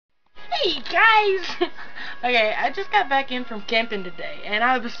Hey guys! Okay, I just got back in from camping today, and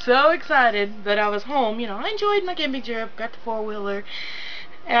I was so excited that I was home. You know, I enjoyed my camping trip, got the four-wheeler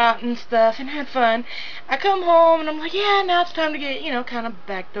out and stuff, and had fun. I come home, and I'm like, yeah, now it's time to get, you know, kind of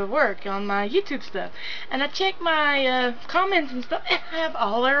back to work on my YouTube stuff. And I check my comments and stuff, and I have a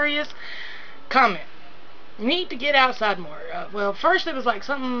hilarious comment. Need to get outside more. Well, first it was like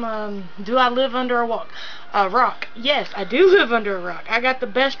something, do I live under a rock? Yes, I do live under a rock. I got the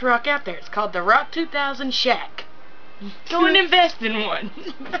best rock out there. It's called the Rock 2000 Shack. Go and invest in one.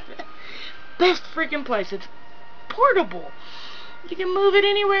 Best freaking place. It's portable. You can move it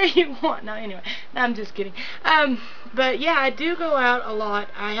anywhere you want. No, anyway. No, I'm just kidding. But yeah, I do go out a lot.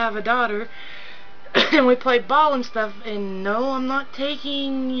 I have a daughter. And we play ball and stuff, and no, I'm not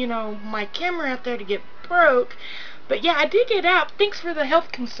taking, you know, my camera out there to get broke, but yeah, I did get out. Thanks for the health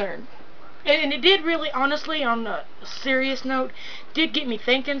concern. And it did really, honestly, on a serious note, did get me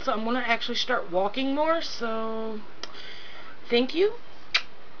thinking, so I'm going to actually start walking more, so thank you,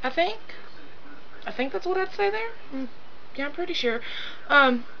 I think that's what I'd say there. Yeah, I'm pretty sure.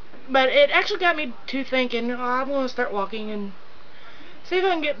 But it actually got me to thinking, oh, I'm going to start walking and see if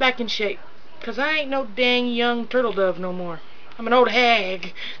I can get back in shape. Because I ain't no dang young turtle dove no more. I'm an old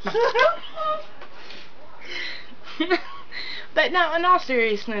hag. No. But no, in all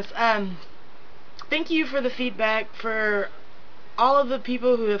seriousness, thank you for the feedback, for all of the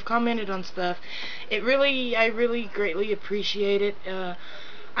people who have commented on stuff. I really greatly appreciate it.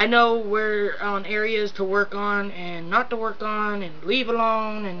 I know we're on areas to work on and not to work on and leave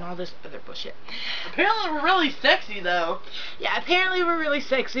alone and all this other bullshit. Apparently we're really sexy though. Yeah, apparently we're really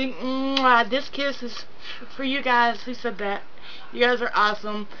sexy. This kiss is for you guys who said that. You guys are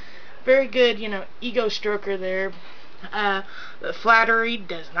awesome. Very good, you know, ego stroker there. The flattery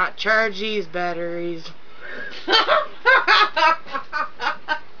does not charge these batteries.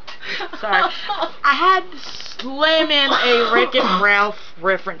 Sorry. I had to slam in a Wreck-It Ralph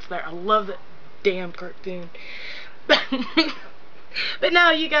reference there. I love that damn cartoon. But no,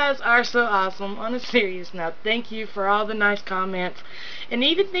 you guys are so awesome. On a serious note, thank you for all the nice comments. And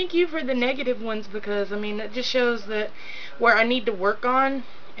even thank you for the negative ones, because, I mean, it just shows that where I need to work on.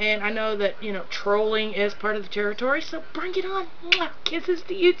 And I know that, you know, trolling is part of the territory, so bring it on. Mwah. Kisses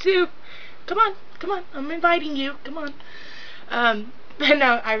to you too. Come on, come on. I'm inviting you. Come on. But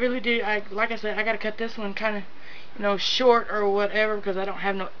no, I really do. Like I said, I gotta cut this one kind of, you know, short or whatever, because I don't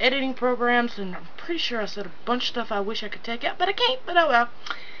have no editing programs, and I'm pretty sure I said a bunch of stuff I wish I could take out, but I can't. But oh well.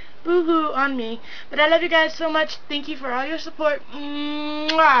 Boo-hoo on me. But I love you guys so much. Thank you for all your support.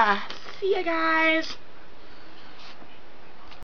 Mwah. See ya, guys.